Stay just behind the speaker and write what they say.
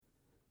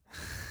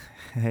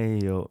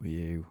Hey up,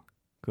 you.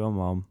 Come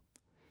on.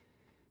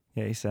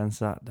 Get your sense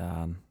that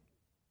down.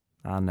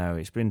 I know,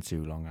 it's been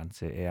too long,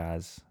 hasn't it? It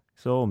has.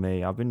 It's all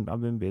me. I've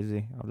been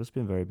busy. I've just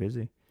been very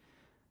busy.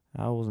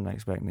 I wasn't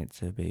expecting it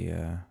to be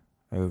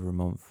over a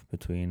month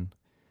between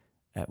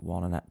Ep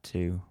 1 and Ep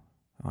 2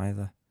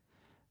 either.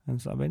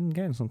 And so I've been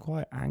getting some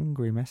quite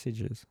angry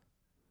messages.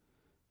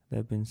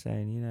 They've been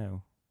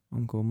saying,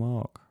 Uncle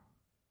Mark,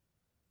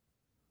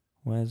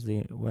 where's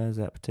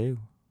Ep 2?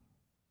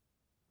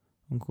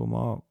 Uncle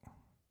Mark,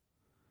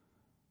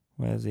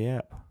 where's the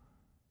Ep?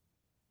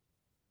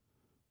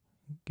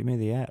 Give me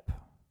the Ep.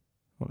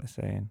 What they're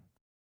saying.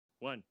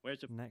 1, where's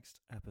the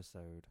Next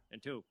episode.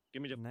 and 2,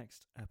 give me the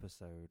Next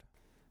episode.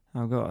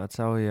 I've got to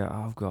tell you,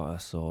 I've got a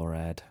sore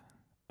head.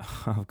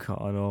 I've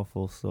got an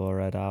awful sore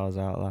head. I was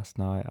out last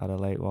night, had a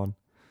late one.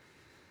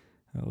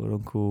 Old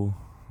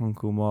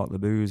Uncle Mark the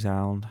booze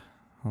hound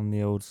on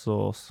the old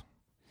sauce,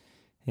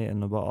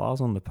 hitting the bottle. I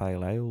was on the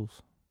pale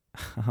ales.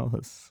 I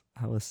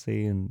was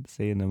seeing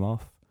them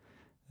off,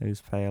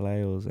 those pale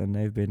ales, and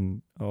they've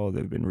been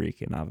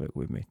wreaking havoc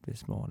with me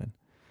this morning.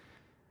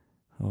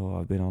 Oh,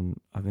 I've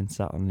been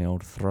sat on the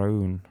old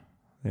throne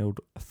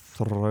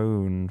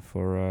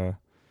for I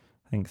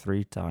think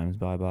 3 times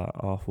by about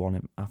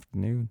 1:30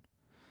 afternoon.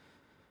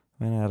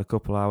 Then I had a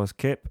couple hours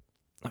kip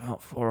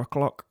about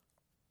 4:00,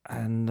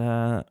 and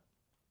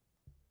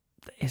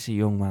it's a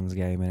young man's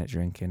game, innit?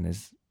 Drinking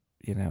is,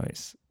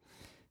 it's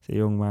a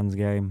young man's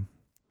game.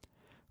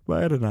 But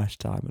I had a nice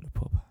time at the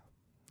pub.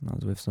 I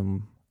was with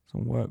some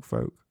work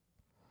folk,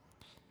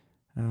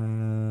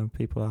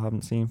 people I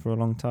haven't seen for a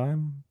long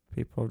time,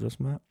 people I've just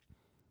met,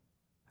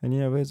 and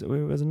it was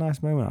a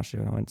nice moment actually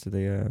when I went to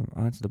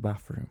the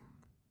bathroom.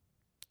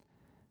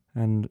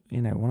 And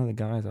one of the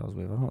guys I was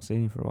with, I've not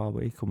seen him for a while,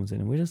 but he comes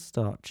in and we just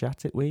start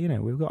chatting.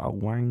 We've got our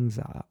wangs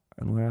out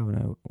and we're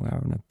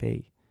having a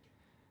pee.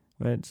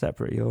 We're at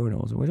separate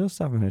urinals and we're just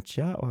having a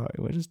chat.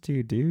 We're just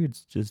 2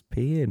 dudes just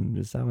peeing,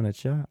 just having a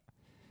chat.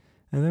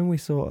 And then we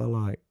sort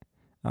of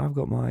I've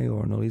got my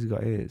urinal, he's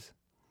got his,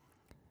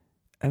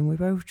 and we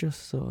both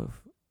just sort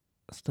of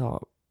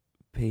start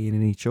peeing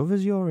in each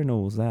other's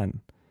urinals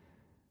then.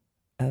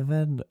 And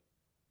then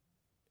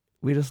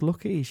we just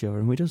look at each other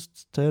and we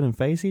just turn and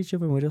face each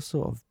other and we're just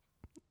sort of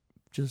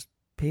just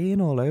peeing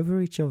all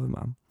over each other,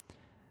 man.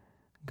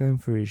 Going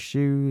through his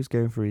shoes,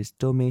 going through his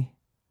dummy.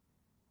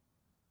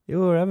 It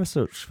was ever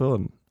such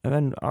fun. And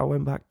then I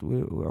went back to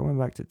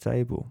the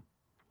table,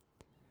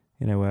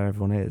 where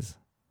everyone is.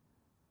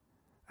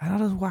 And I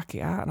just whack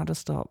it out and I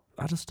just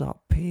start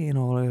peeing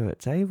all over the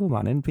table,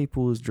 man. In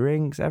people's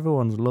drinks,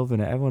 everyone's loving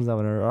it. Everyone's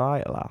having a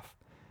right laugh.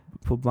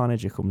 Pub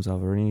manager comes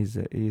over and he's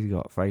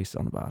got a face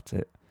on about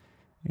it.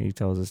 He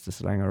tells us to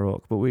slang a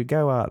rock. But we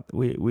go out,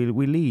 we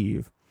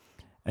leave,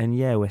 and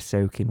yeah, we're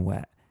soaking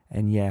wet,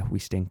 and yeah, we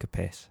stink of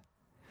piss.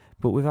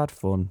 But we've had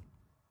fun.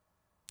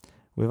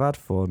 We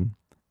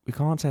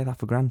can't take that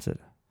for granted.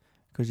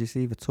 Because you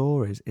see, the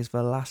Tories, it's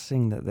the last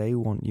thing that they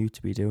want you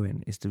to be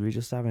doing, is to be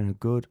just having a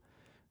good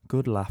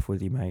laugh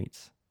with your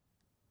mates.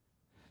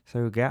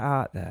 So get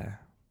out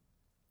there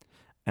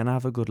and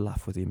have a good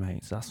laugh with your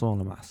mates. That's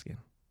all I'm asking.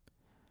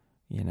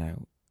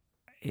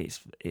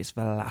 It's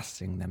the last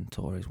thing them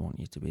Tories want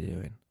you to be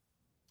doing.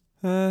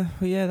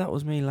 But yeah, that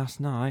was me last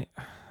night.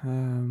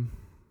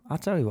 I'll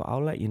tell you what,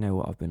 I'll let you know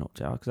what I've been up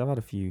to, because I've had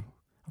a few.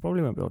 I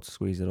probably won't be able to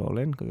squeeze it all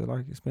in, because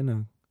it's been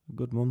a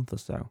good month or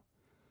so.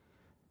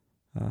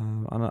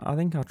 And I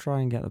think I'll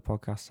try and get the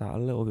podcast out a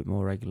little bit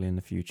more regularly in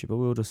the future, but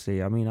we'll just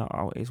see. I mean,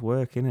 it's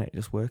work, innit?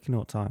 Just working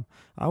all the time.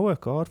 I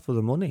work hard for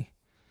the money.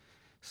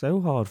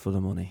 So hard for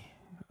the money.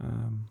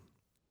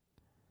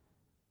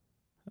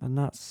 And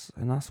that's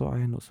what I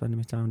end up spending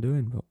my time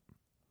doing. But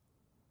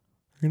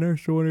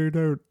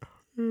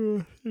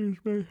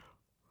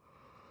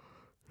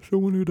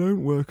someone who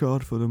don't work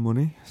hard for the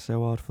money,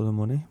 so hard for the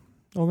money,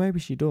 or maybe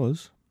she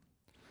does.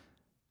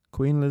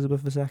 Queen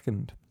Elizabeth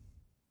II,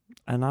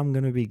 and I'm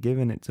gonna be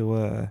giving it to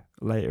her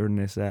later in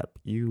this ep.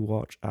 You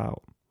watch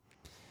out.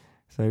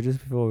 So just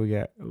before we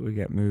get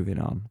moving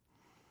on,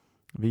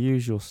 the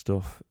usual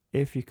stuff.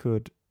 If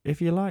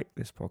you like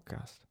this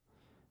podcast,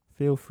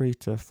 feel free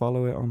to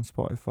follow it on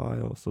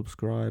Spotify or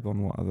subscribe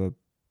on whatever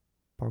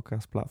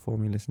podcast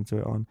platform you listen to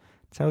it on.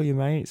 Tell your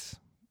mates.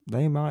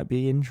 They might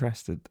be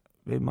interested.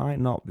 It might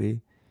not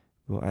be.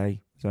 But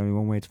hey, there's only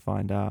one way to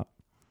find out.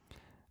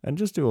 And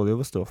just do all the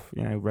other stuff.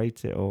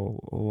 Rate it or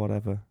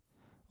whatever.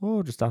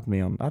 Or just add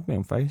me on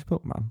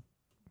Facebook, man.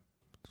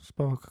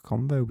 Spark a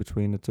convo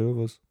between the two of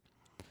us.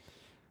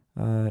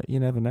 You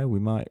never know. We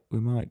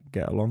might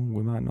get along.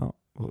 We might not.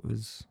 But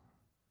there's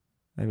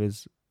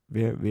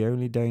the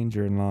only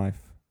danger in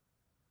life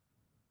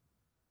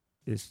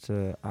is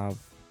to have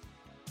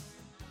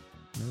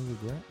no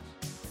regrets.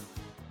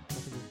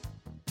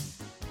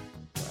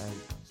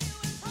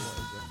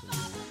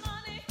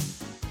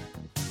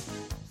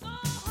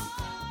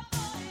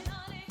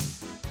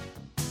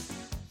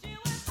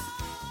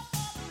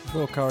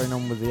 Before carrying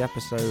on with the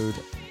episode,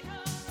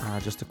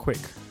 just a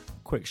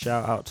quick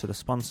shout out to the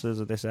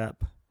sponsors of this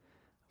ep.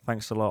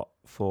 Thanks a lot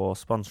for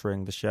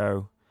sponsoring the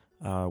show.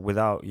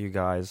 Without you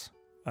guys,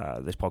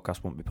 this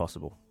podcast wouldn't be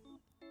possible.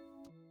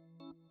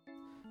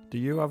 Do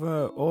you have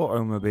an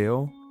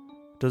automobile?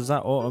 Does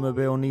that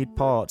automobile need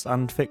parts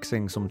and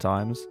fixing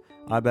sometimes?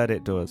 I bet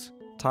it does.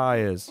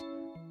 Tyres,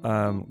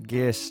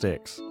 gear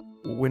sticks,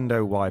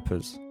 window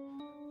wipers,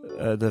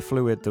 the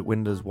fluid that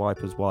windows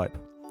wipers wipe.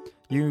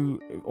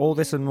 All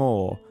this and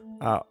more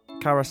at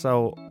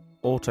Carousel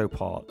Auto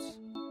Parts.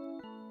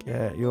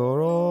 Get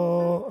your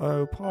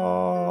auto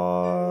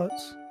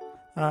parts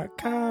at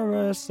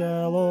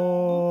Carousel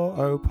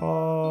Auto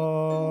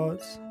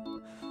Parts.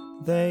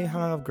 They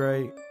have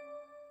great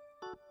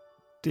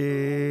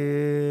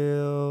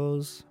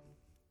deals.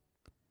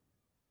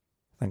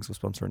 Thanks for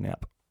sponsoring the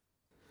app.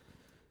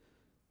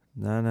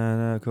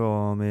 No,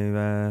 call me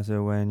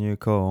better when you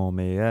call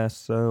me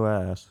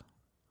SOS.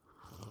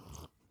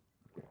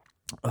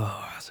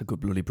 Oh, that's a good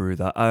bloody brew,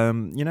 that.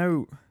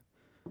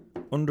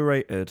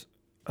 Underrated,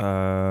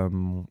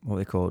 what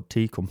they call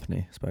tea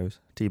company, I suppose.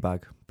 Tea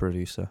bag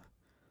producer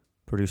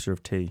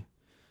of tea.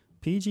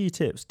 PG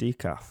Tips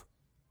Decaf.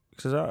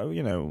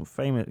 Because,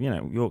 famous,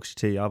 Yorkshire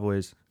tea I've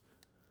always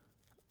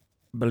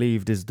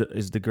believed is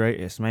the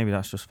greatest. Maybe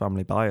that's just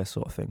family bias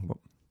sort of thing, but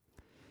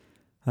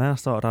and then I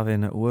started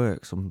having at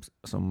work some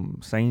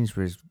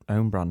Sainsbury's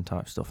own brand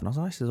type stuff, and I was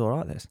like, this is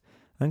alright, this.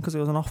 And then because it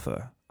was an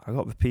offer, I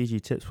got the PG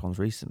Tips ones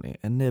recently,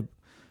 and they're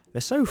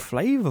so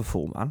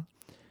flavourful, man.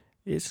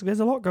 There's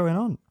a lot going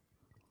on.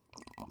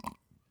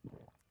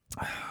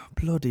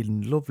 Bloody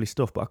lovely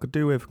stuff, but I could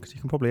do with, because you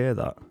can probably hear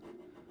that,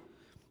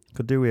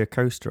 could do with a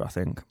coaster, I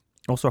think.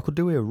 Also, I could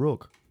do with a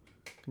rug.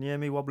 Can you hear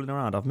me wobbling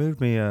around? I've moved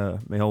my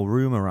whole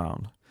room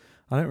around.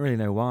 I don't really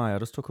know why. I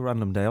just took a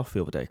random day off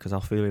the other day because I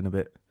was feeling a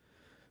bit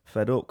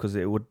fed up because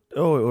it were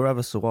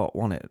ever so hot,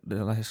 wasn't it?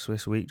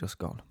 This week just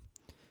gone.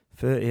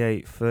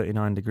 38,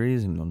 39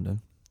 degrees in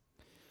London.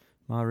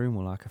 My room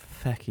was like a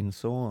fecking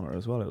sauna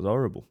as well. It was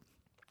horrible.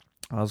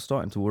 I was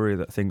starting to worry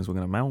that things were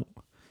going to melt.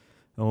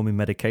 All my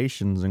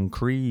medications and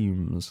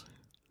creams.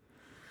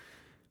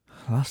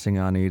 Last thing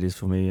I need is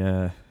for me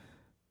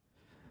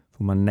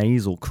for my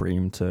nasal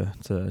cream to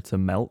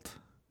melt.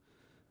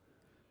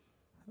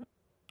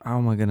 How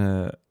am I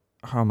gonna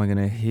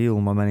heal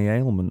my many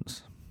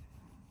ailments?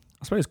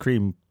 I suppose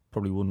cream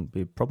probably wouldn't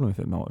be a problem if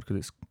it melted,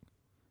 because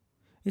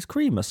is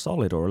cream a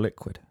solid or a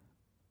liquid?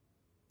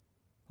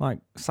 Like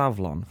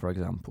Savlon, for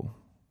example.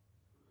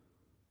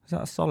 Is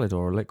that a solid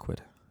or a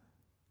liquid?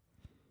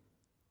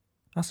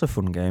 That's a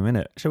fun game, isn't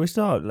it? Shall we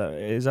start?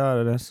 Is that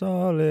a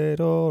solid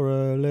or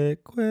a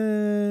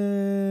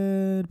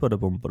liquid?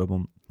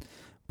 Ba-da-bum.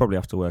 Probably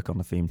have to work on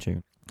the theme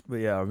tune. But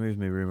yeah, I moved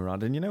my room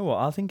around, and you know what?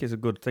 I think it's a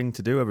good thing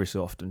to do every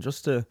so often,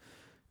 just to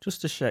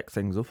shake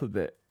things up a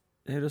bit.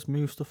 Just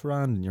move stuff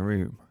around in your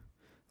room.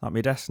 Like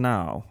my desk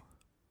now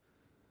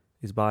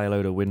is by a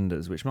load of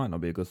windows, which might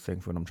not be a good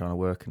thing for when I'm trying to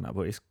work in that,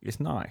 but it's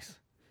nice.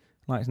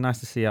 Like, it's nice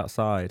to see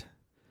outside.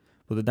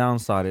 But the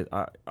downside is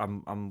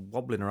I'm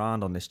wobbling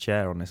around on this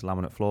chair, on this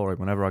laminate flooring,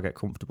 whenever I get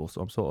comfortable, so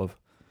I'm sort of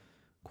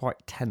quite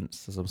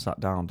tense as I'm sat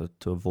down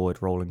to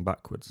avoid rolling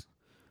backwards.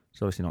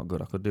 It's obviously not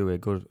good. I could do a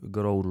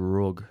good old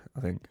rug,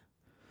 I think.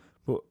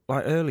 But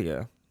like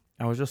earlier,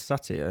 I was just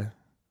sat here,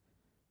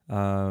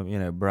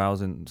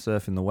 browsing,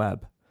 surfing the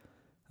web,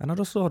 and I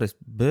just saw this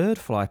bird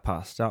fly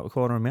past out the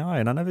corner of my eye,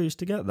 and I never used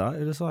to get that.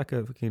 It was like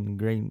a fucking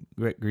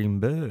great green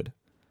bird.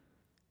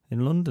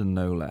 In London,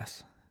 no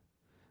less.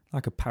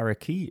 Like a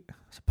parakeet.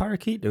 What's a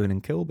parakeet doing in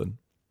Kilburn?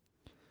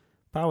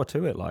 Power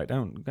to it, like,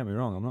 don't get me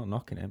wrong, I'm not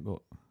knocking it, but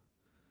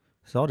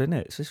it's odd, isn't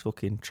it? It's this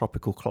fucking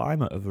tropical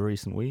climate of the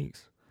recent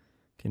weeks.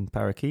 Fucking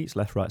parakeets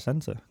left, right,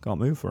 centre. Can't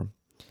move for them.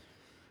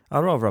 I'd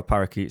rather have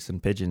parakeets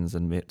than pigeons, to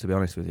be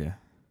honest with you.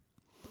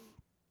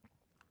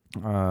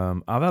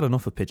 I've had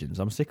enough of pigeons.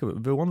 I'm sick of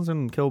it. The ones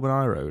in Kilburn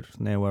High Road,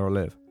 near where I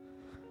live,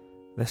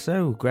 they're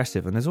so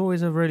aggressive, and there's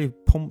always a really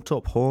pumped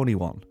up, horny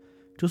one,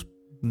 just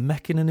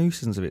making a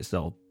nuisance of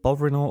itself,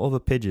 bothering all other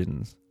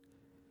pigeons.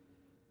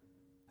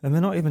 And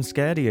they're not even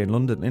scared of you in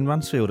London. In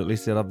Mansfield, at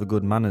least they'll have the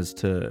good manners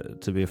to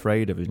be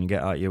afraid of it and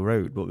get out your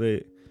road, but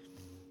they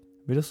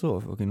just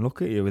sort of fucking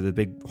look at you with the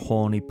big,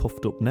 horny,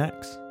 puffed up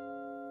necks.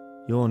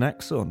 Your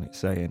neck, son, it's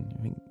saying.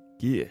 I think,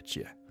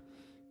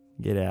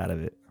 get out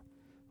of it.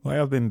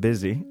 Well, I've been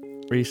busy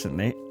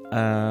recently,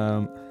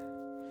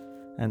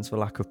 hence the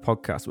lack of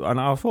podcasts. And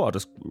I thought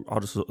I'll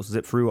just sort of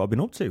zip through what I've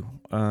been up to.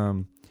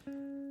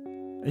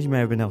 As you may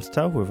have been able to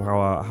tell with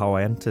how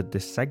I entered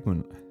this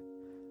segment,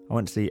 I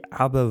went to see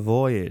ABBA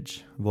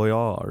Voyage.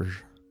 I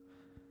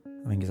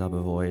think it's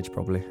ABBA Voyage,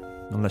 probably,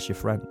 unless you're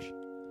French.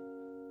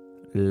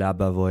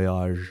 L'ABBA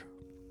Voyage.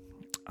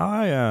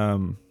 I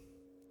am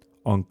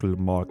Uncle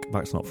Mark.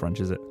 That's not French,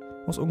 is it?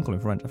 What's uncle in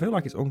French? I feel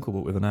like it's uncle,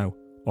 but with an O.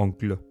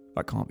 Oncle.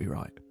 That can't be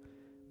right.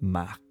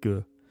 Marc.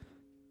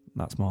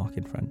 That's Mark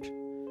in French.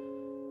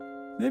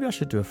 Maybe I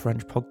should do a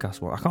French podcast.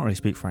 Well, I can't really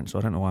speak French, so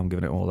I don't know why I'm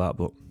giving it all that,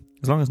 but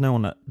as long as no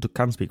one that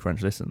can speak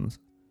French listens,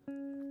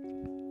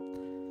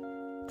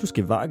 just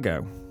give that a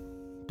go.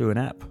 Do an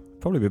app.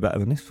 Probably be better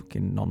than this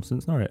fucking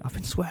nonsense. No, I've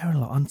been swearing a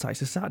lot, haven't I?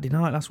 It's a Saturday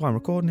night. That's why I'm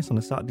recording this on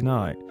a Saturday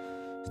night.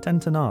 It's 10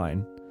 to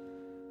 9.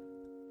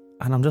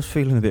 And I'm just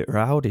feeling a bit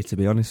rowdy, to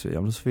be honest with you.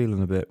 I'm just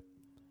feeling a bit...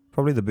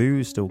 Probably the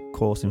booze still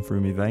coursing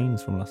through my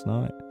veins from last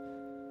night.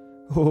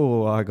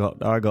 Oh, I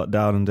got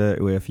down and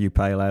dirty with a few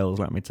pale ales,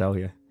 let me tell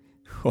you.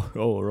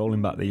 Oh,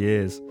 rolling back the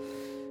years.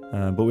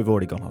 But we've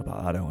already gone on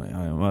about that, don't we?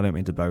 I don't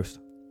mean to boast.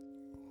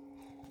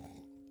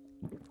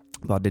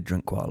 But I did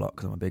drink quite a lot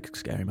because I'm a big,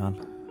 scary man.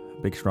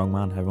 A big, strong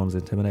man. Everyone's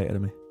intimidated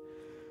of me.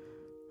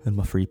 And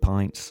my 3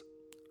 pints.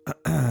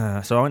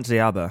 So I went to the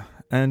ABBA.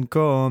 And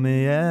call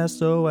me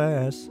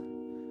SOS.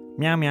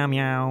 Meow, meow,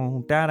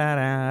 meow. Da, da,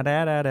 da,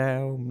 da, da,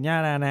 da.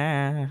 Meow, da,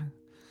 da.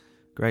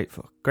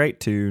 Great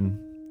tune.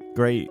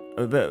 Great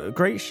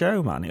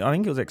show, man. I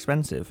think it was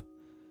expensive.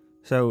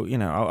 So,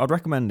 I'd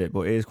recommend it,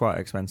 but it is quite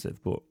expensive.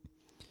 But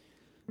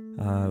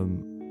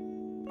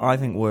I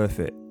think worth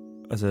it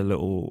as a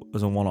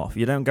one-off.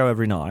 You don't go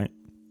every night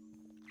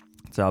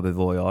to ABBA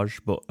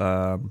Voyage, but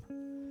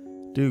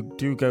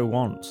do go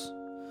once.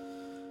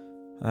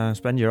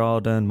 Spend your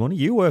hard-earned money.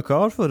 You work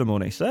hard for the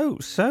money. So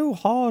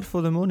hard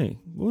for the money.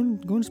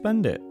 Go and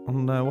spend it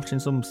on watching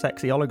some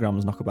sexy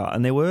holograms knock about.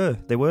 And they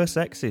were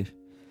sexy.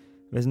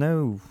 There's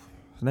no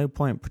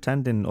point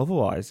pretending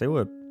otherwise. They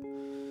were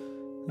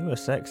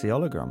sexy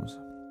holograms.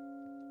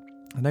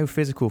 No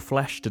physical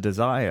flesh to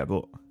desire,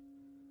 but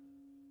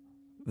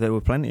there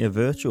were plenty of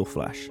virtual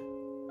flesh.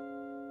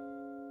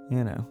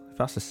 If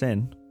that's a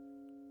sin,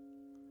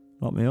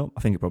 lock me up.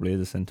 I think it probably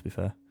is a sin, to be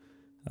fair.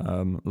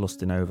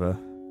 Lusting over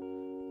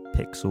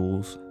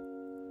pixels.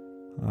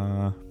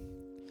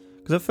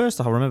 Because at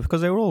first I remember, because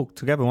they were all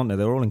together, weren't they?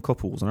 They were all in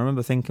couples. And I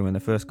remember thinking when they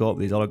first got up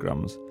these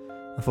holograms,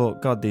 I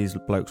thought, God, these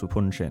blokes were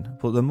punching.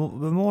 But the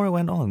more I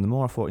went on, the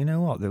more I thought, you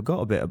know what? They've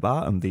got a bit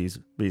about them, these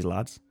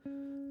lads.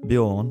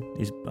 Bjorn,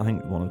 I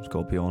think one of them's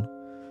called Bjorn.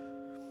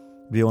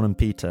 Bjorn and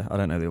Peter. I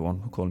don't know the other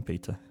one. I'll call him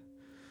Peter.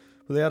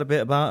 But they had a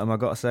bit about them, I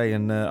got to say.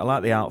 And I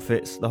like the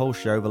outfits, the whole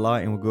show, the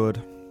lighting were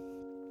good.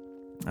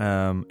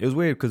 It was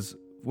weird because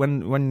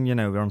when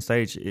we're on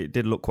stage, it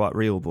did look quite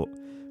real, but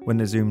when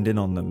they zoomed in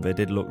on them, they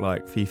did look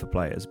like FIFA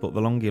players. But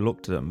the longer you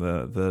looked at them,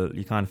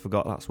 you kind of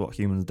forgot that's what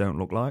humans don't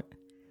look like.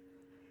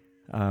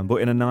 But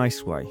in a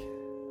nice way.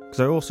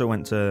 Because I also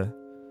went to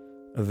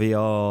a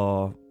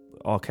VR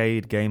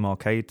arcade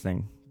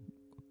thing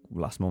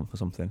last month or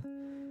something.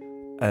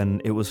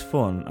 And it was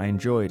fun. I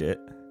enjoyed it.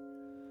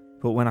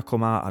 But when I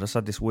come out, I just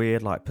had this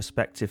weird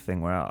perspective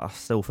thing where I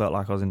still felt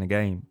like I was in the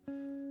game.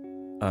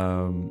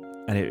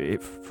 And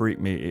it freaked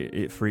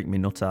me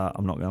nut out.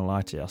 I'm not going to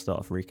lie to you. I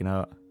started freaking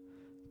out.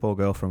 Poor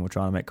girlfriend was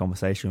trying to make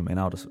conversation with me, and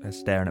I was just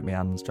staring at my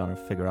hands, trying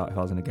to figure out if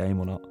I was in a game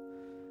or not.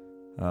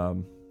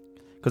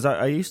 Because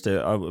I used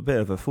to, a bit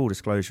of a full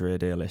disclosure here,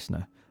 dear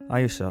listener, I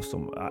used to have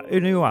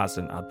who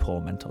hasn't had poor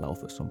mental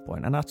health at some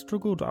point, and I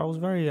struggled. I was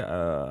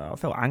I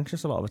felt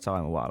anxious a lot of the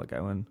time a while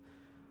ago, and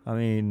I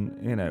mean,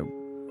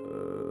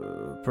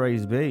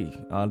 praise be,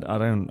 I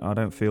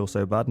don't feel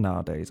so bad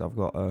nowadays. I've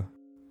got a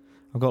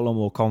lot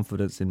more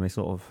confidence in my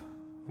sort of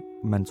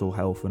mental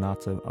health and how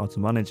to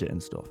manage it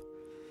and stuff.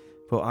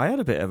 But I had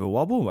a bit of a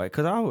wobble, mate,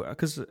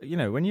 because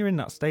when you're in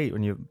that state,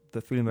 when you're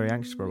feeling very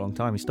anxious for a long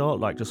time, you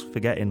start just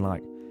forgetting,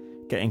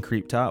 getting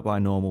creeped out by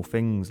normal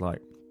things,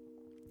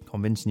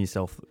 convincing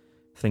yourself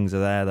things are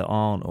there that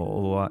aren't,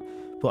 or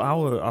but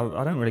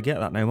I don't really get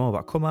that no more. But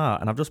I come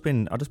out and I've just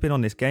been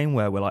on this game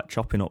where we're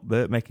chopping up,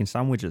 making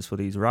sandwiches for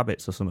these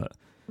rabbits or something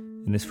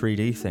in this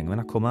 3D thing. When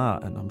I come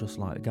out and I'm just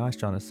the guy's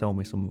trying to sell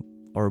me some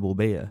horrible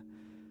beer,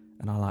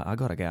 and I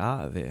gotta get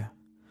out of here.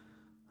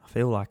 I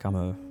feel like I'm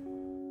a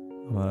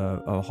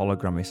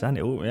hologram he sent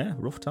it. Oh yeah,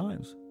 rough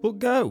times. But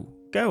go,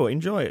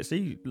 enjoy it.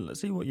 Let's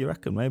see what you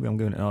reckon. Maybe I'm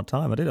giving it a hard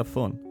time. I did have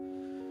fun.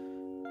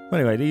 But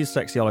anyway, these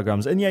sexy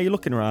holograms, and yeah, you're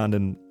looking around,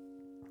 and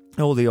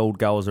all the old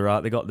gals are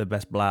out. They got their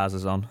best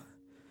blazers on.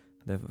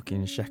 They're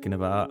fucking shacking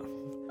about.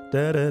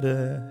 Da da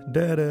da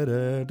da da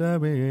da da.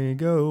 We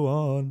go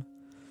on.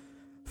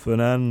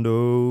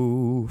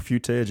 Fernando, few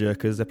tear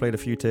jerkers. They played a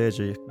few tear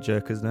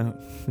jerkers now.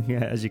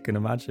 Yeah, as you can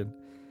imagine.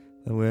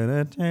 The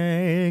winner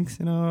takes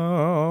it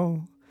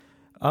all.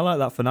 I like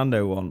that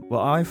Fernando one,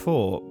 but I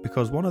thought,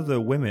 because one of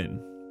the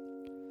women,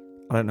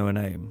 I don't know her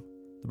name,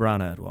 the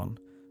brown-haired one,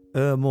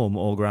 her mum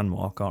or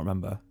grandma, I can't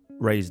remember,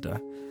 raised her,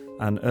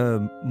 and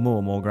her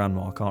mum or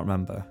grandma, I can't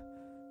remember,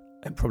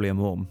 and probably a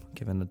mum,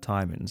 given the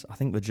timings. I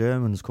think the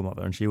Germans come up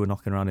there, and she was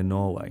knocking around in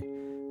Norway,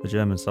 the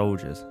German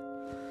soldiers.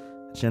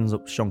 She ends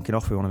up shonking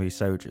off with one of these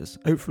soldiers,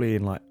 hopefully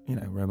in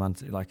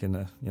romantic,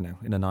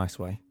 in a nice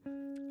way,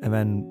 and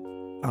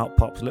then out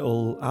pops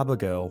little ABBA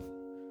girl.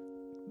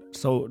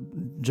 So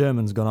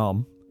German's gone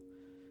on.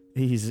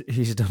 He's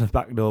done a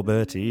backdoor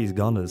Bertie. He's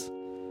goners.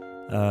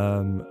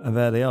 And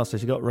there they are. So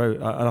she got wrote,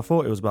 and I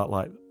thought it was about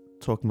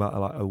talking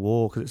about a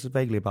war, because it's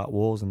vaguely about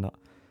wars and that.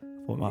 I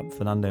thought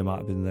Fernando might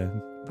have been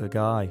the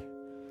guy,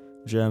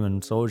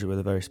 German soldier with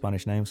a very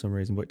Spanish name for some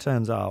reason. But it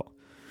turns out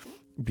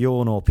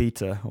Bjorn or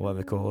Peter, or whatever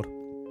they're called,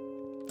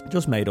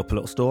 just made up a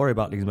little story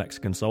about these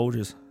Mexican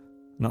soldiers,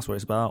 and that's what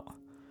it's about.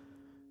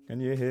 Can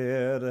you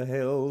hear the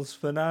hills,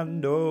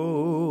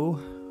 Fernando?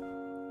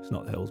 It's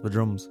not the hills, but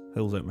drums.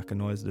 Hills don't make a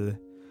noise, do they?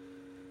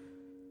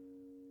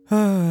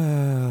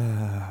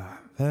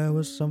 There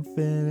was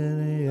something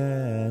in the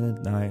air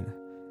at night.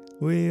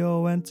 We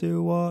all went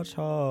to watch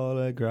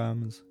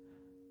holograms.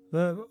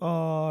 But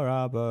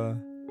ABBA,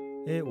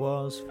 it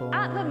was fun.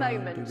 At the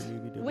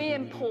moment, we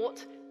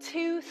import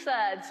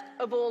 2/3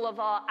 of all of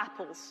our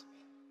apples.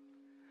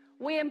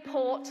 We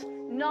import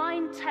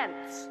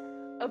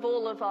 9/10 of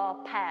all of our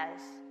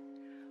pears.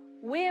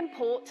 We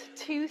import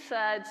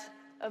 2/3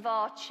 of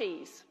our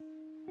cheese.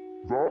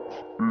 That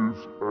is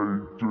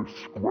a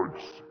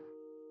disgrace.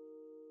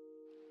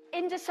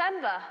 In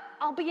December,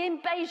 I'll be in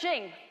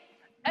Beijing,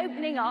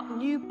 opening up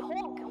new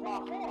pork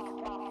markets.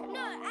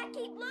 No, I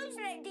keep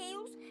losing at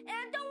deals, and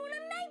I don't want to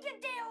make a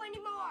deal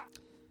anymore.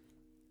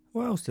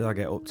 What else did I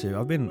get up to?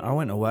 I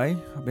went away.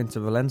 I've been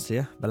to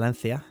Valencia,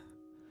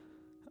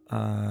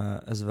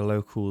 as the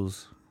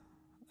locals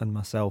and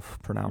myself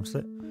pronounce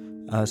it.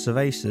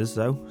 Cervezas,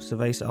 though.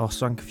 Cerveza, I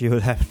sank a few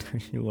of them.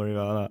 Don't you worry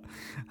about that.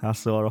 I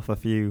saw off a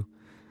few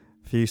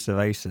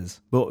cervezas.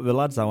 But the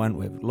lads I went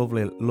with,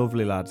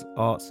 lovely lads.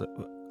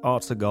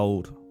 Arts of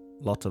gold,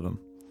 lot of them.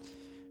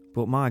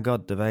 But my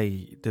God, do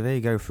they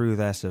go through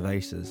their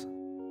cervezas?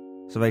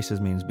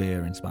 Cervezas means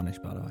beer in Spanish,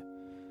 by the way.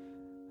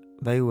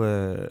 They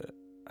were,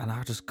 and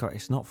I just got,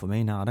 it's not for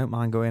me now. I don't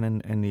mind going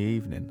in the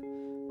evening. Do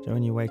you know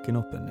when you're waking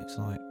up and it's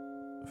like,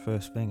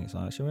 first thing, it's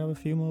like, shall we have a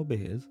few more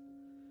beers?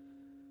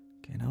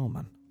 Okay, no,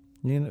 man.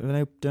 You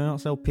do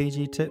not sell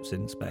PG tips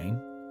in Spain,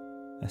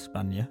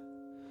 España.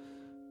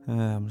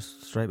 I'm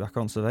straight back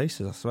on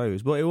cervezas, I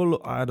suppose. But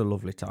I had a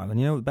lovely time. And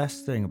you know the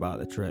best thing about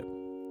the trip,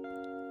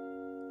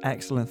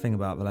 excellent thing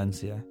about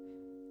Valencia,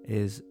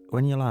 is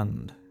when you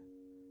land,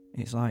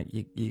 it's like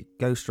you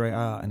go straight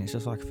out and it's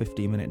just like a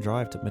 15-minute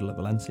drive to the middle of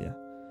Valencia.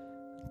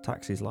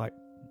 Taxi's like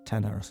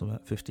tenner or something,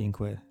 15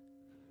 quid.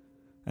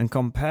 And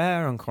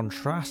compare and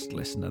contrast,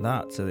 listen to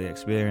that, to the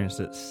experience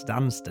at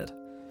Stansted,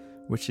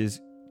 which is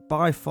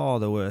by far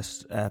the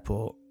worst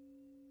airport,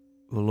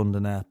 the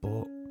London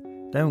airport.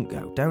 Don't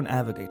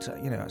ever go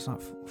to, it's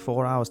like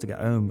 4 hours to get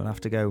home and I have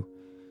to go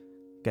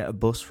get a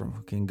bus from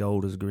fucking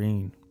Golders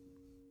Green.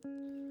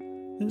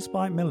 Didn't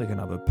Spike Milligan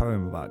have a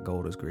poem about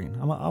Golders Green?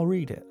 I'll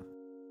read it.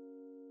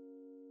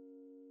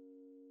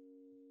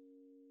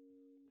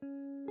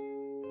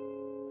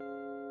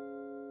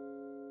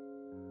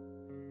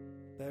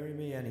 Bury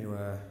me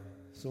anywhere,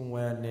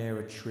 somewhere near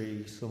a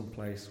tree,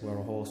 someplace where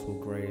a horse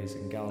will graze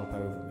and gallop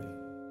over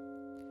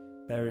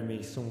me. Bury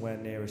me somewhere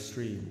near a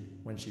stream,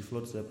 when she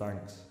floods her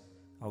banks,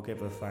 I'll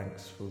give her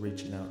thanks for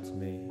reaching out to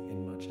me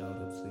in my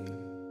childhood scene.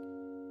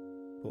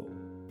 But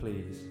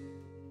please,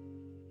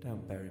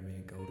 don't bury me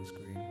in Golders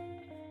Green.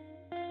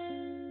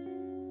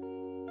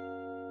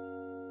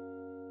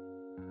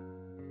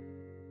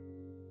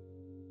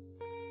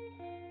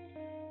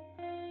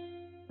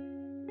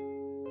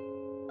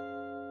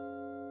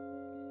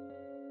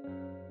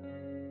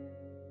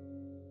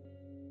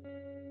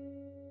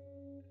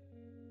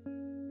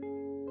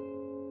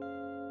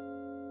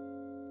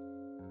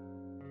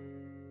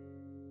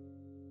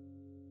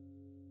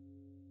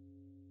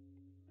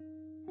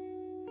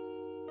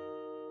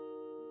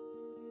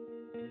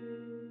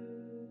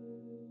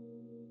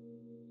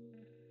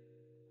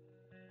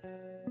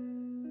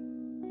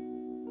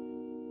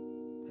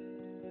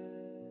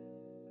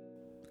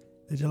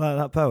 Did you like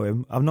that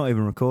poem? I've not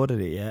even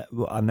recorded it yet,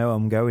 but I know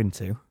I'm going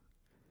to.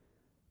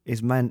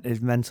 It's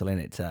mental, in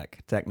it,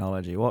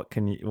 technology. What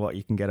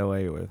you can get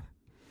away with.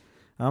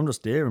 I'm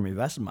just here in my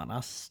vest, man. I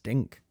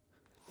stink.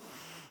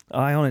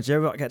 I honestly,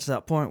 you ever get to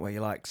that point where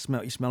you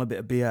smell a bit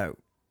of BO,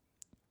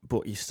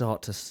 but you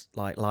start to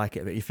like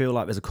it a bit. You feel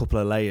like there's a couple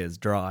of layers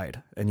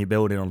dried, and you're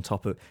building on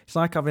top of. It's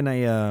like having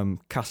a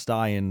cast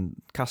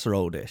iron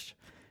casserole dish.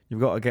 You've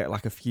got to get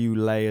like a few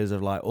layers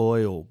of like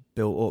oil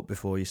built up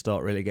before you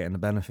start really getting the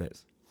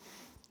benefits.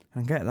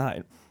 And get that.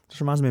 It just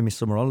reminds me of my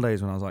summer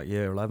holidays when I was like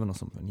year 11 or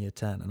something, year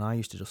 10, and I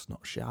used to just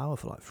not shower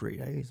for like 3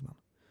 days, man.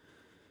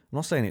 I'm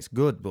not saying it's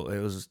good, but it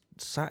was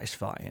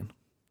satisfying.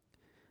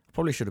 I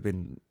probably should have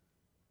been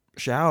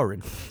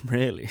showering,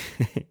 really.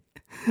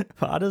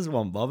 But I just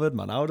wasn't bothered,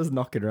 man. I was just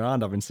knocking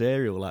around having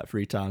cereal like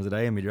 3 times a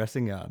day in my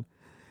dressing gown.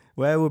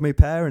 Where were my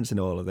parents in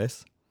all of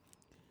this?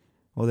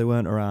 Well, they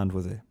weren't around,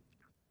 was they?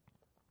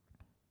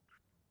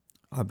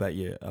 I bet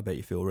you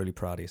feel really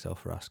proud of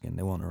yourself for asking.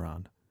 They weren't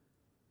around.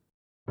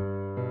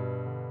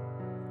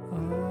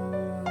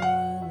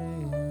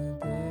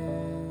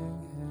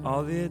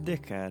 Are they a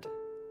dickhead?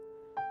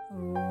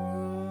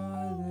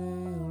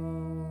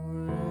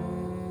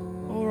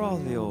 Or are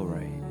they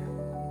alright?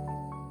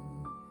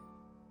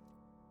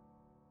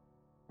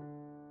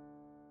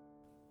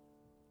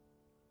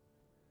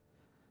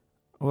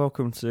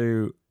 Welcome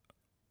to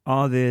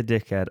Are They a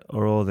Dickhead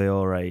or Are They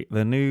Alright?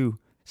 The new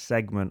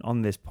segment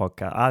on this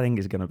podcast. I think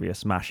is going to be a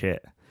smash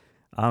hit.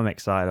 I'm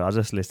excited. I was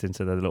just listening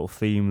to the little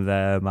theme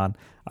there, man.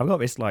 I've got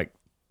this I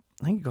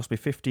think it cost me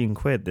 15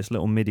 quid, this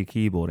little MIDI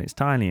keyboard. It's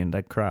tiny and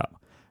dead crap.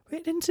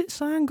 Wait, didn't it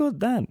sound good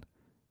then?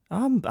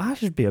 I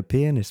should be a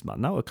pianist,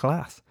 man. That was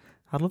class.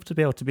 I'd love to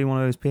be able to be one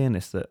of those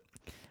pianists that,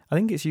 I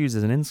think it's used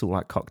as an insult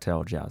like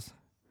cocktail jazz.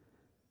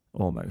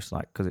 Almost,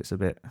 because it's a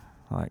bit,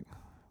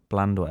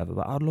 bland or whatever,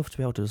 but I'd love to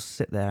be able to just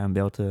sit there and be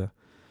able to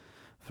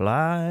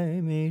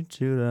fly me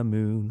to the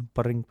moon,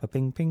 ping,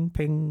 ping, ping,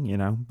 ping, you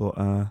know, but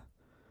I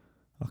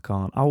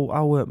can't.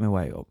 I'll work my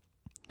way up.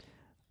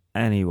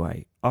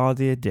 Anyway, are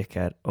they a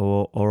dickhead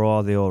or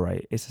are they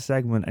alright? It's a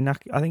segment, and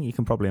I think you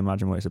can probably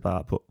imagine what it's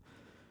about, but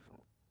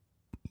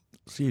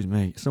excuse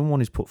me,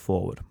 someone is put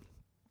forward,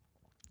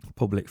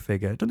 public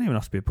figure. It doesn't even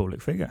have to be a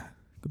public figure.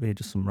 It could be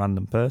just some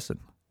random person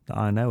that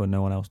I know and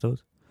no one else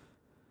does.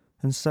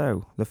 And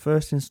so, the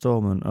first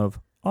instalment of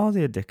Are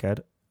They a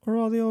Dickhead or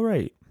Are They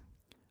Alright?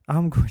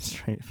 I'm going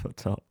straight foot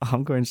top.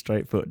 I'm going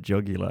straight foot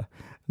jugular.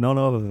 None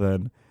other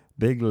than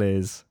Big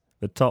Liz,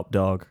 the top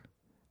dog,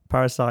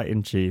 parasite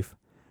in chief,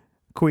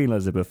 Queen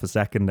Elizabeth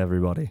II,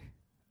 everybody.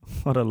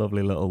 What a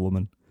lovely little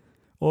woman.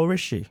 Or is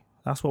she?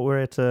 That's what we're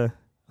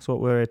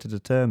here to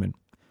determine.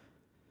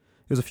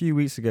 It was a few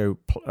weeks ago,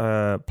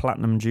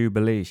 Platinum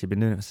Jubilee. She'd been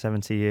doing it for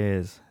 70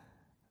 years.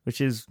 Which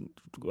is,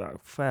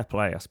 well, fair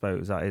play, I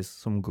suppose. That is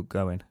some good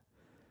going.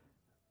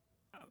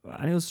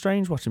 And it was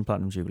strange watching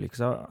Platinum Jubilee,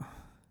 because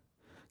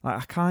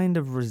I kind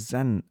of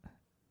resent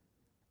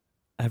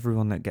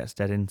everyone that gets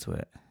dead into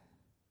it.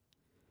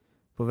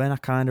 But then I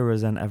kind of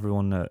resent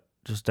everyone that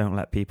just don't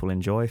let people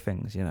enjoy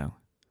things, you know.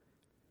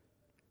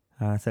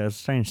 So it was a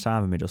strange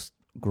time of me just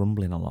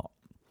grumbling a lot.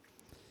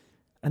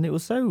 And it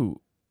was so...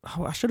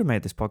 I should have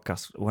made this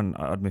podcast when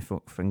I had my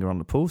finger on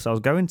the pulse. I was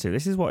going to.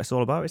 This is what it's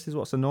all about. This is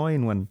what's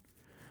annoying when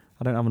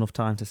I don't have enough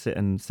time to sit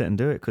and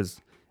do it,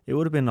 because it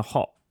would have been a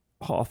hot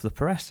off the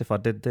press if I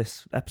did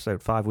this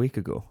episode 5 weeks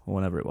ago or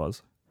whenever it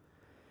was.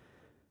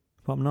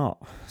 But I'm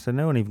not. So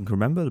no one even can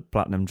remember the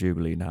Platinum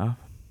Jubilee now.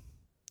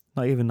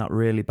 Not even that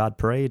really bad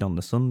parade on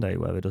the Sunday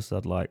where they just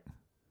had like...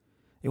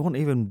 It wasn't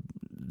even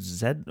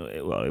Z...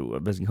 Well,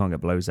 you can't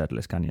get below Z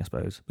list, can you, I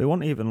suppose? But it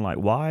wasn't even like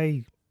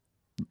Y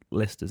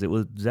listers. It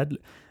was Z...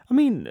 I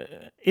mean,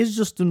 is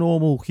just a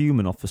normal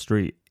human off the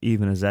street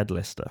even a Z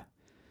lister?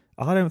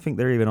 I don't think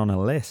they're even on a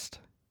list.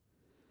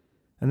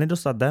 And they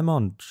just had them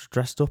on,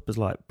 dressed up as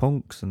like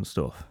punks and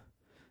stuff,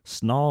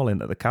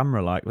 snarling at the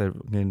camera like they're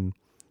in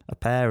a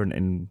parent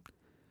in...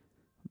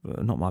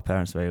 Not My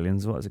Parents of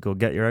Aliens, what is it called?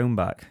 Get Your Own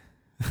Back.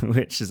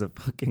 Which is a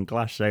fucking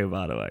class show,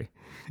 by the way.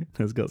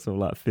 It's got some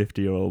like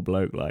 50-year-old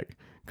bloke like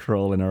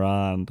crawling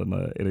around in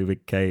a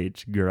big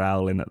cage,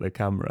 growling at the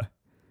camera.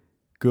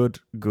 Good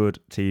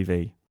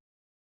TV.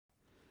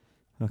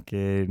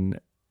 Fucking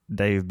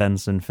Dave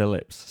Benson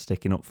Phillips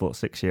sticking up for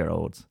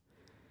 6-year-olds.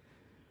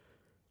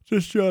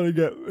 Just trying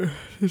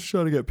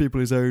to get people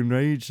his own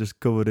age just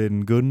covered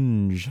in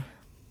gunge.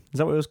 Is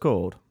that what it was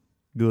called?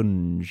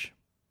 Gunge.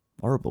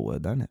 Horrible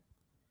word, isn't it?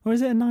 Or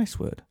is it a nice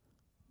word?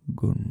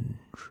 Gunge.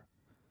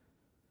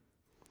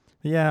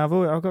 Yeah,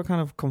 I've got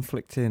kind of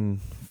conflicting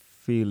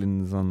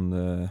feelings on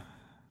the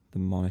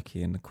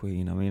monarchy and the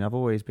Queen. I mean, I've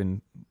always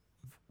been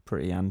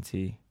pretty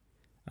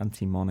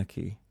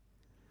anti-monarchy.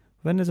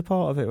 But then there's a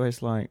part of it where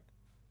it's like,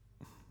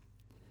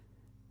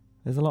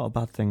 there's a lot of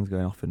bad things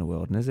going off in the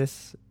world, and is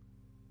this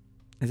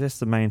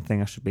the main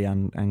thing I should be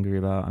angry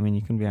about? I mean,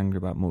 you can be angry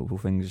about multiple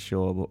things,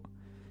 sure, but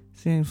it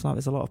seems like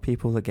there's a lot of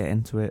people that get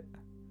into it.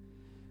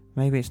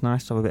 Maybe it's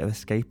nice to have a bit of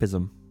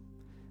escapism.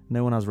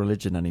 No one has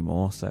religion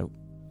anymore, so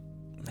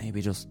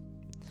maybe just...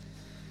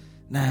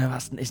 No,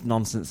 it's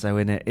nonsense though,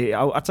 innit?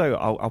 I'll tell you,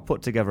 I'll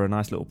put together a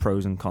nice little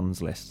pros and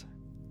cons list.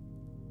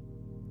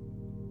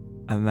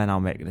 And then I'll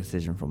make a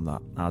decision from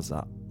that. How's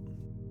that?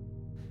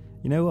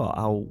 You know what?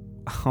 I'll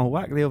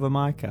whack the other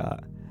mic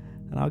out,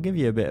 and I'll give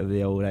you a bit of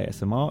the old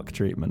ASMR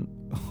treatment.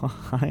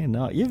 Why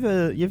not?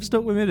 You've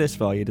stuck with me this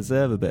far. You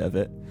deserve a bit of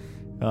it.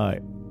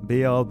 Right,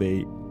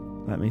 BRB.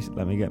 Let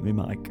me get me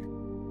mic.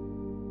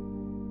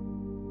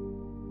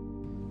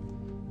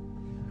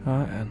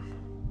 Right then,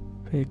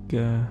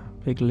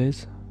 big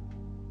Liz.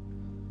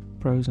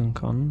 Pros and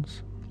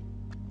cons.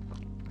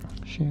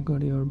 She a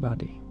goodie or a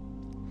baddie?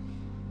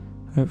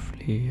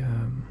 Hopefully,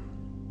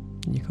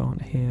 you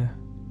can't hear.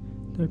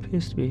 There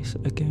appears to be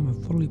a game of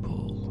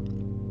volleyball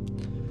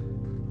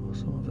or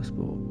some other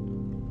sport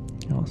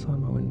outside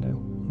my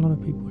window. A lot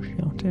of people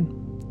shouting,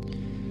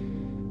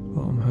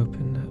 but I'm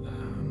hoping that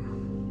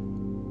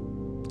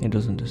it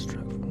doesn't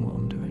distract from what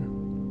I'm doing.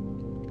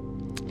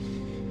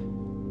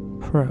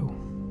 Pro.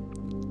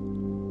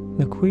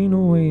 The Queen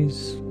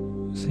always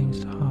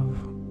seems to have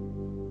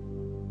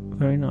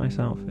very nice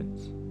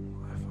outfits.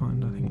 I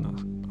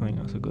think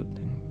that's a good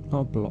thing. A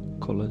lot of block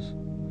colours,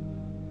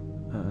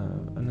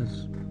 and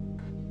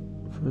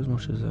for as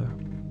much as a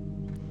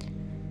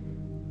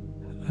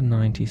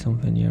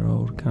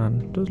 90-something-year-old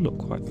can, does look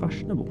quite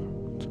fashionable,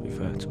 to be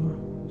fair to her.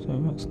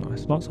 So that's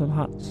nice. Lots of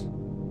hats.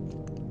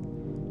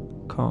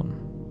 Con.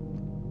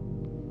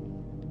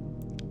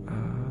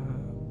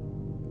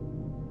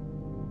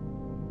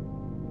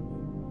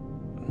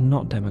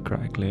 Not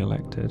democratically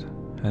elected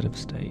head of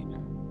state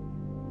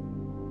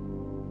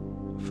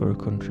for a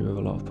country with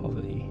a lot of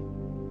poverty,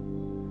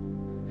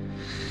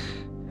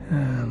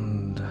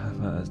 and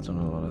that has done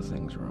a lot of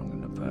things wrong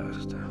in the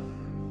past,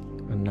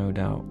 and no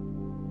doubt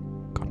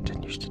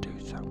continues to do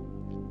so.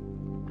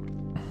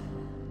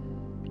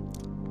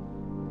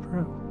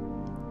 Pro.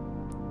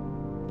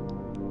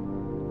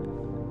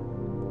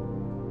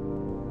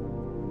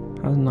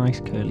 has nice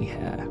curly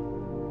hair.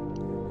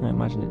 I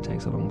imagine it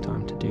takes a long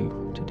time to do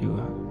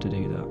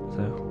that.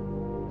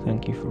 So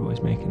thank you for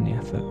always making the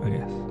effort. I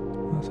guess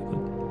that's a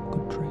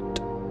good trait.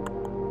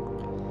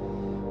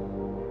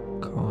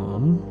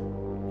 Khan.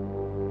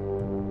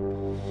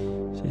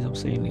 She's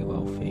obscenely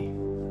wealthy.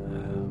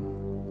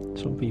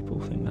 Some people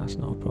think that's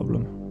not a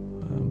problem,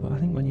 but I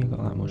think when you've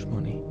got that much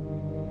money,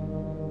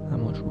 that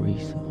much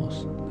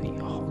resource that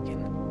you're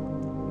hogging,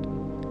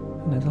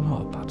 and there's a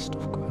lot of bad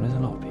stuff going on, there's a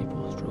lot of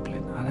people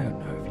struggling. I don't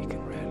know if you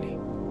can really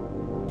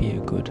be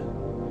a good,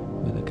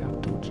 with a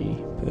capital G,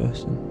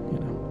 person, you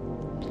know.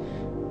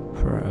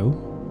 Pro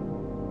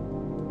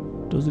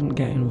doesn't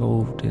get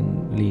involved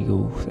in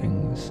legal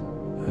things,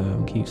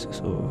 keeps her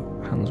sort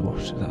of hands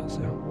washed to that,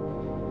 so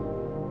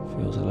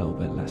feels a little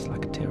bit less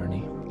like a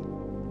tyranny.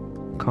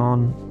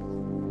 Khan,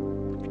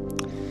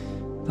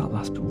 that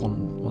last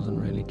one wasn't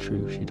really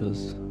true. She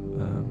does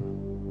have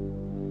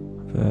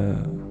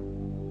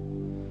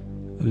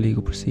a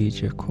legal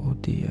procedure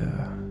called the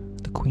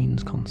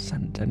Queen's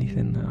consent.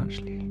 Anything that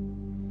actually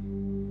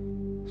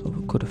sort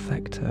of could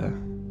affect her,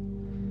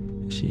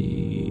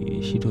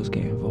 she does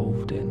get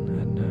involved in,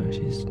 and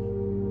she's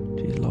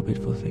lobbied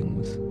for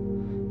things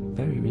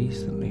very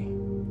recently,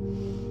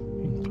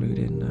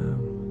 including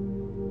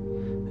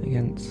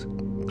against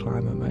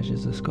climate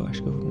measures the Scottish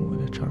government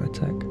were trying to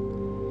take,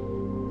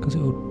 because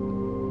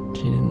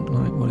she didn't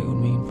like what it would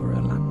mean for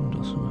her land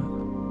or something.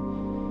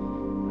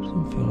 I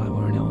don't feel like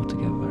we're in it all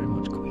together very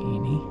much,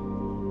 Queenie.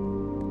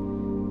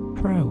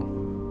 Pro.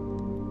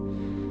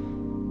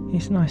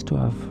 It's nice to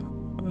have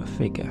a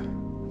figure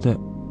that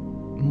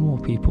more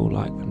people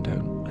like than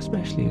don't,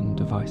 especially in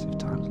divisive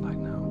times like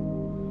now.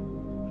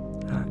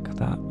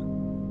 That,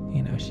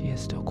 you know, she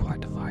is still quite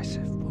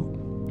divisive,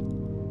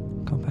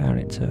 but compare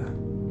it to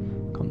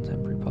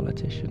contemporary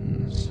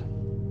politicians,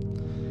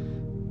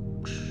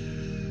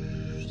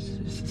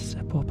 it's a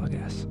step up, I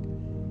guess.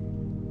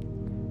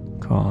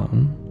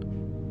 Khan.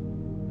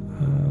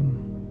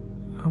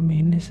 I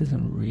mean, this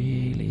isn't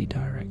really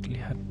directly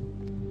I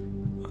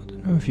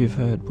don't know if you've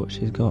heard, but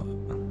she's got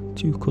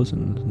two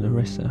cousins,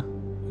 Nerissa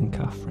and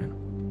Catherine,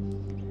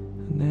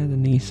 and they're the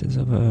nieces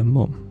of her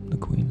mum, the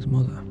Queen's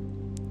mother.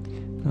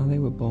 Now, they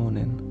were born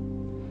in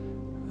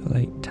the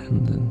late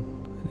 10s and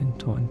in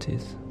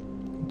 20s,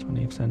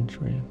 20th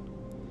century.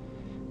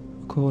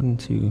 According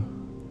to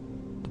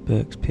the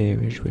Burke's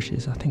Peerage, which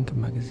is, I think, a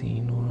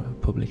magazine or a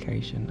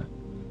publication that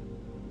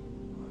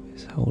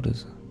is held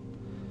as,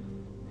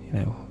 you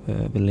know,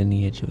 the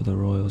lineage of the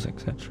royals,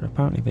 etc.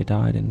 Apparently they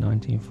died in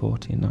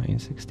 1940 and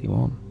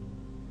 1961.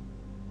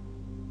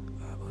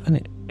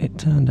 And it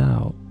turned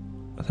out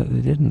that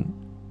they didn't.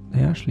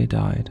 They actually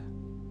died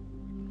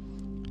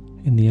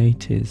in the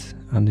 80s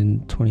and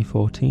in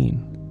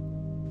 2014.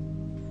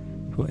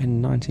 But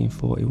in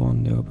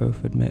 1941 they were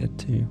both admitted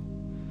to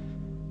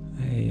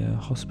a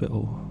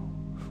hospital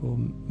for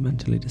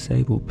mentally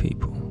disabled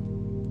people,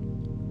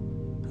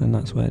 and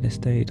that's where they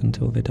stayed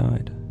until they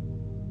died.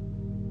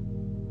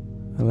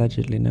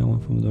 Allegedly no one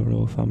from the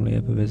royal family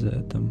ever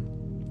visited them.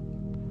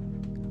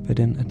 They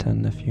didn't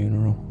attend their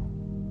funeral,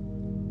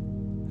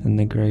 and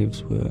their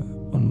graves were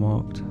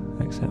unmarked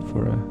except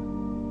for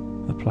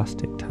a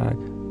plastic tag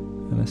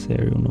and a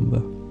serial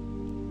number.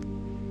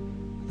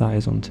 That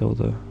is until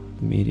the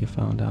media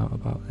found out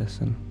about this,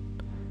 and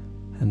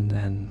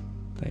then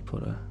they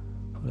put a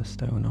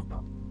stone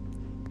up.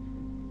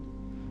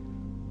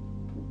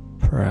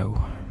 Pro.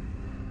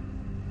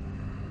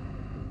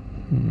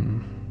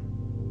 I'm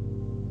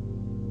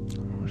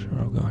not sure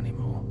I've got any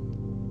more.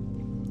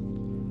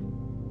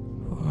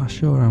 But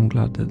I'm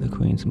glad that the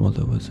Queen's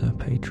mother was a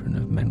patron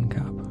of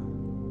MenCap,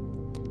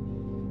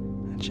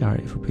 a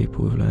charity for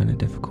people with learning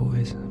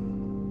difficulties.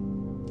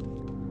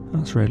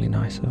 That's really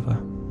nice of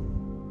her.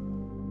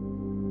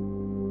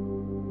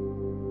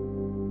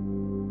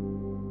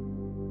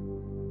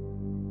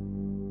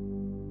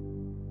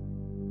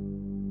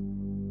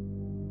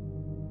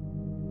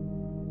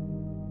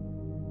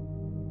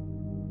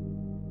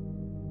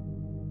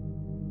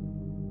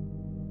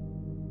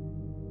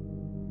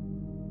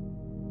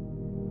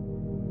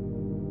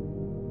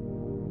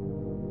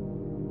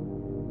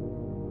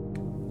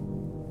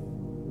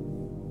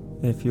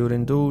 If you would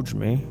indulge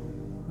me,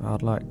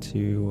 I'd like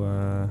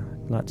to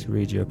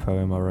read you a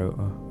poem I wrote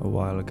a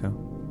while ago.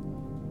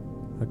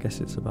 I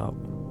guess it's about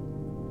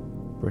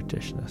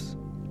Britishness.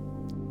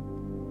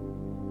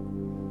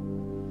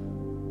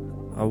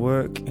 I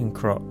work in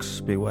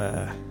Crocs,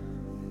 beware.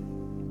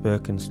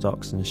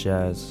 Birkenstocks and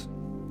shares.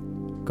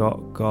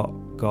 Got,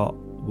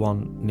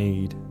 want,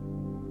 need.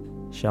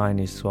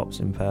 Shiny swaps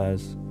in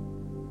pairs.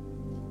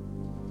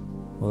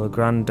 Well, a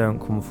grand don't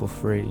come for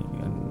free,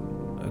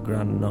 and a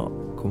grand not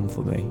come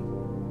for me.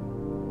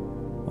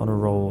 On a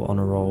roll, on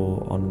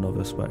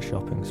another sweat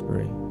shopping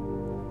spree.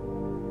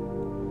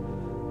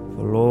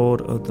 For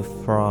Lord of the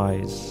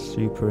Fries,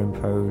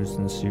 superimposed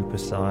and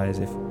supersize.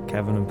 If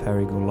Kevin and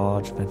Perry go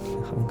large, then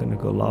I'm gonna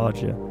go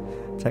larger.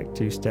 Take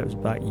 2 steps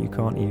back, you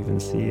can't even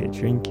see it.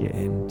 Drink it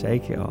in,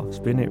 take it off,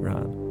 spin it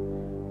round.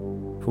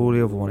 Pull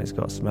the other one, it's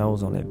got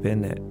smells on it,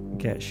 bin it,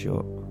 get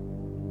shut.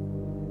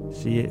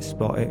 See it,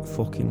 spot it,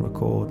 fucking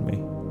record me.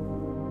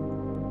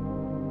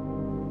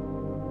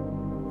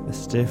 The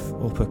stiff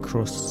upper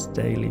crust's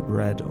daily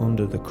bread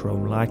under the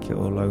crumb, like it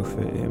or loaf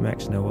it, it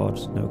makes no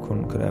odds, no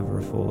cunt could ever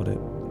afford it.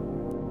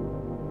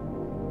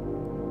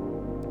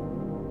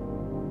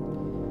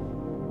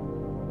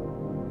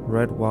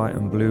 Red, white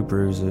and blue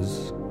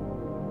bruises,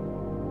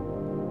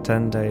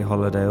 10-day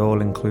holiday,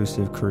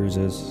 all-inclusive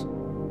cruises,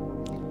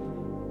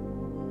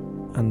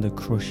 and the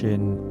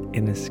crushing,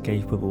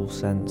 inescapable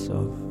sense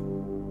of,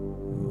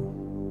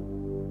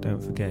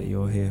 don't forget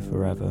you're here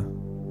forever,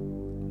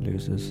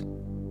 losers.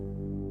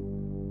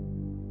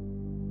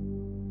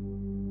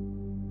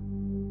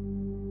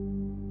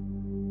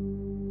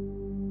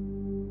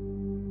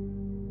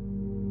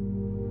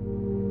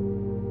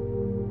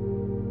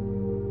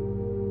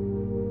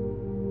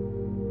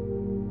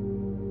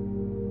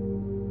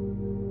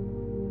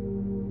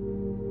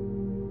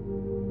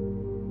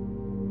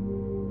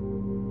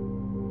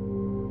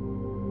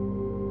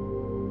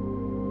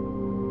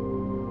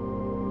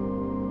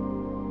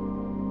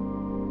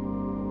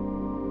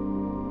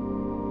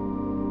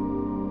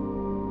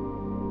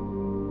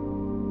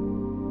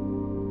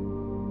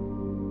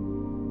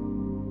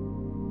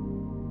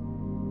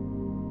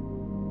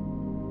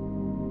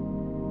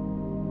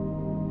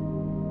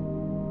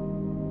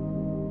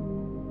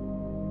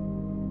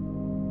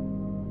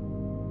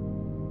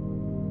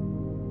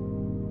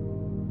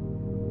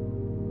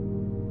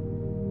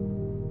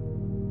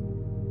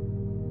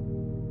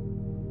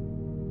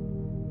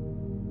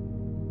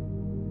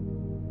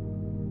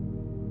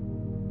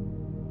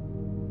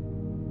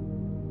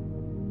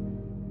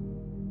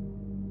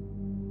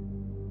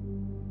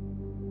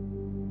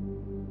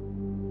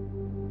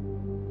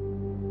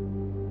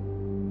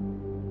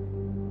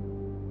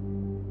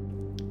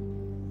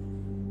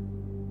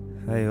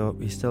 Hey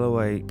up, you still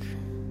awake?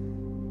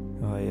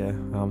 Oh yeah,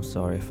 I'm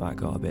sorry if that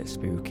got a bit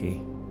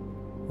spooky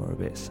or a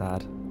bit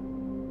sad.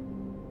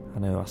 I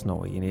know that's not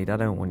what you need. I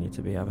don't want you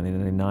to be having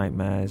any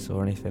nightmares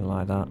or anything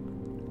like that.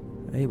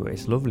 Hey, but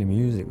it's lovely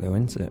music though,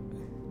 isn't it?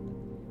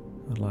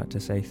 I'd like to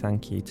say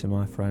thank you to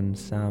my friend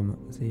Sam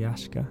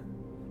Ziashka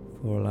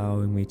for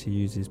allowing me to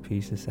use his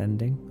piece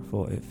Ascending. I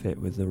thought it fit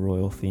with the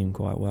royal theme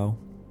quite well.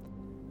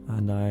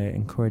 And I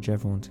encourage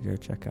everyone to go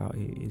check out.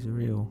 He's a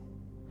real...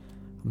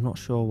 I'm not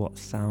sure what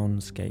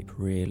soundscape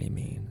really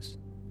means,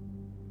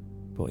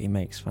 but he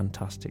makes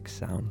fantastic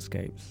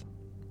soundscapes.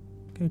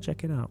 Go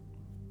check it out.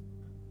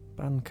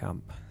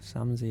 Bandcamp,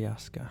 Sam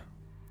Ziaska.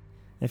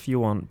 If you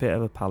want a bit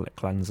of a palate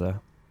cleanser,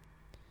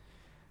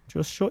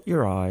 just shut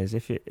your eyes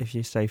if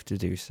you're safe to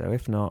do so.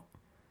 If not,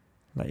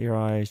 let your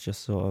eyes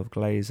just sort of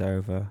glaze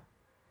over.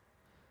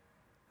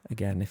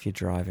 Again, if you're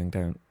driving,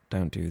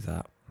 don't do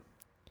that.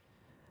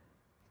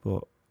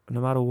 But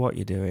no matter what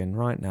you're doing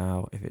right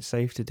now, if it's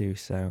safe to do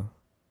so,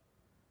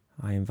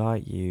 I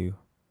invite you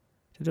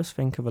to just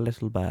think of a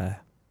little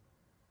bear,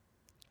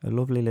 a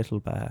lovely little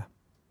bear,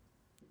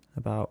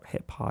 about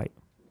hip height,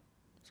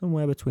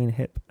 somewhere between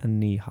hip and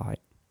knee height.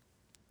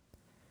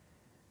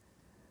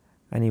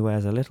 And he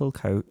wears a little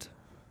coat,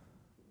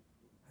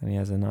 and he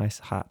has a nice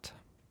hat,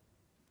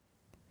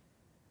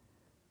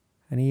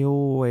 and he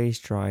always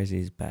tries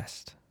his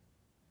best.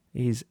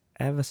 He's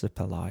ever so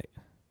polite,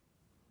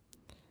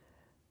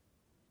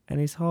 and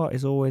his heart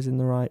is always in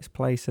the right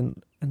place,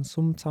 and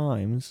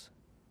sometimes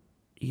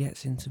he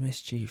gets into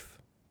mischief,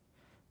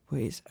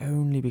 but it's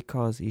only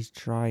because he's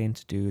trying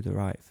to do the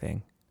right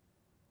thing.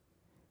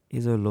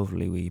 He's a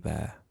lovely wee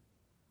bear.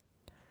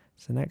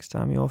 So next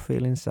time you're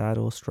feeling sad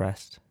or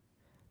stressed,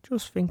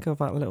 just think of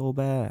that little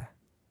bear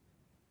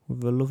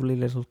with a lovely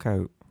little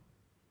coat.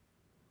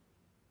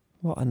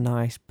 What a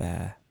nice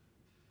bear.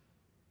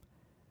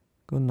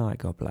 Good night,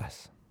 God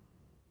bless.